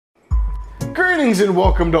Greetings and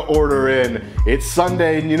welcome to Order In. It's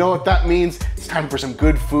Sunday and you know what that means? It's time for some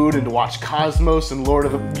good food and to watch Cosmos and Lord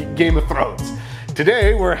of the Game of Thrones.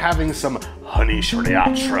 Today we're having some honey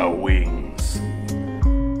sriracha wings.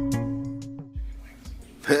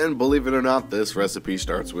 And believe it or not, this recipe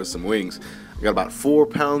starts with some wings. I got about 4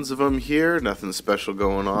 pounds of them here, nothing special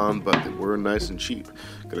going on, but they were nice and cheap.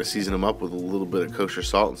 Gotta season them up with a little bit of kosher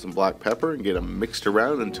salt and some black pepper and get them mixed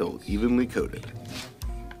around until evenly coated.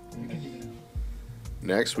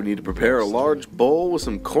 Next, we need to prepare a large bowl with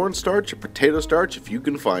some cornstarch or potato starch if you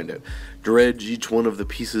can find it. Dredge each one of the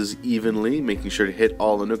pieces evenly, making sure to hit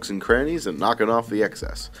all the nooks and crannies and knocking off the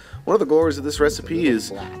excess. One of the glories of this recipe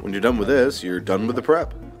is when you're done with this, you're done with the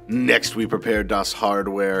prep. Next, we prepare Das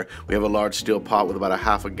hardware. We have a large steel pot with about a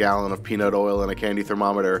half a gallon of peanut oil and a candy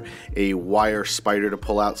thermometer, a wire spider to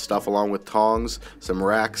pull out stuff along with tongs, some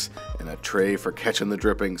racks, and a tray for catching the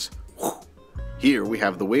drippings. Whew. Here we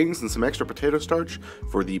have the wings and some extra potato starch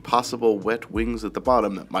for the possible wet wings at the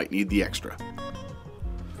bottom that might need the extra.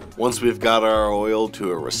 Once we've got our oil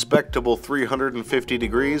to a respectable 350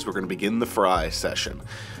 degrees, we're going to begin the fry session.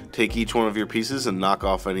 Take each one of your pieces and knock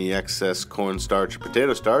off any excess cornstarch or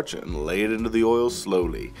potato starch and lay it into the oil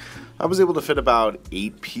slowly. I was able to fit about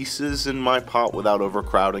 8 pieces in my pot without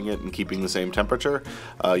overcrowding it and keeping the same temperature.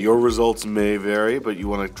 Your results may vary, but you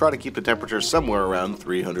want to try to keep the temperature somewhere around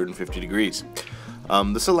 350 degrees.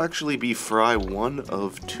 This will actually be fry 1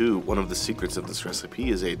 of 2. One of the secrets of this recipe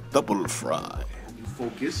is a double fry. You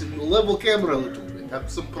focus and you level camera a little bit. Have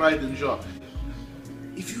some pride and joy.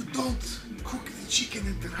 If you don't cook the chicken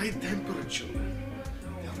at the right temperature,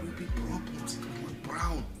 there will be problems. It will look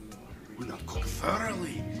brown. It will not cook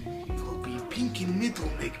thoroughly. It will be pink in middle,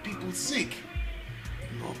 make people sick.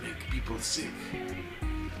 No, make people sick.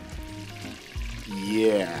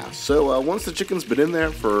 Yeah, so once the chicken's been in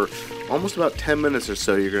there for almost about 10 minutes or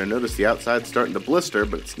so, you're going to notice the outside's starting to blister,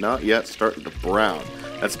 but it's not yet starting to brown.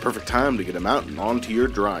 That's the perfect time to get them out and onto your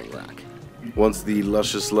drying rack. Once the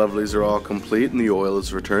luscious lovelies are all complete and the oil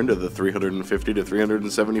is returned to the 350 to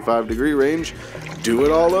 375 degree range, do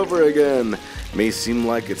it all over again. May seem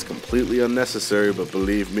like it's completely unnecessary, but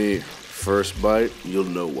believe me, first bite, you'll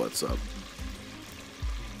know what's up.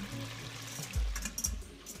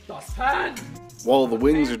 While the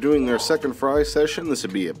wings are doing their second fry session, this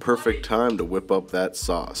would be a perfect time to whip up that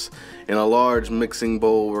sauce. In a large mixing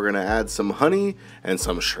bowl, we're going to add some honey and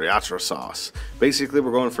some sriracha sauce. Basically,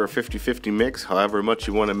 we're going for a 50-50 mix. However much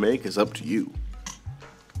you want to make is up to you.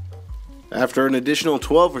 After an additional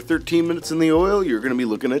 12 or 13 minutes in the oil, you're going to be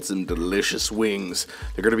looking at some delicious wings.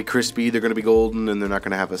 They're going to be crispy, they're going to be golden, and they're not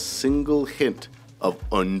going to have a single hint of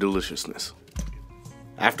undeliciousness.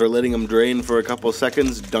 After letting them drain for a couple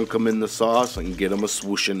seconds, dunk them in the sauce and get them a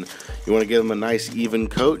swooshin'. You want to give them a nice even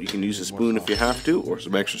coat. You can use a spoon if you have to, or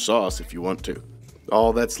some extra sauce if you want to.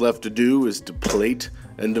 All that's left to do is to plate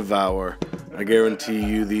and devour. I guarantee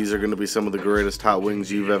you these are going to be some of the greatest hot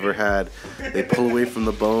wings you've ever had. They pull away from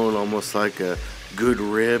the bone almost like a good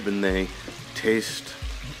rib, and they taste,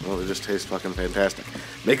 well, they just taste fucking fantastic.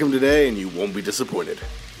 Make them today and you won't be disappointed.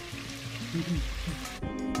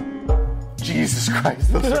 Jesus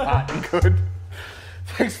Christ, those are hot and good.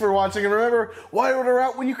 Thanks for watching, and remember, why order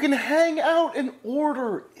out when you can hang out and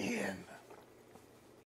order in?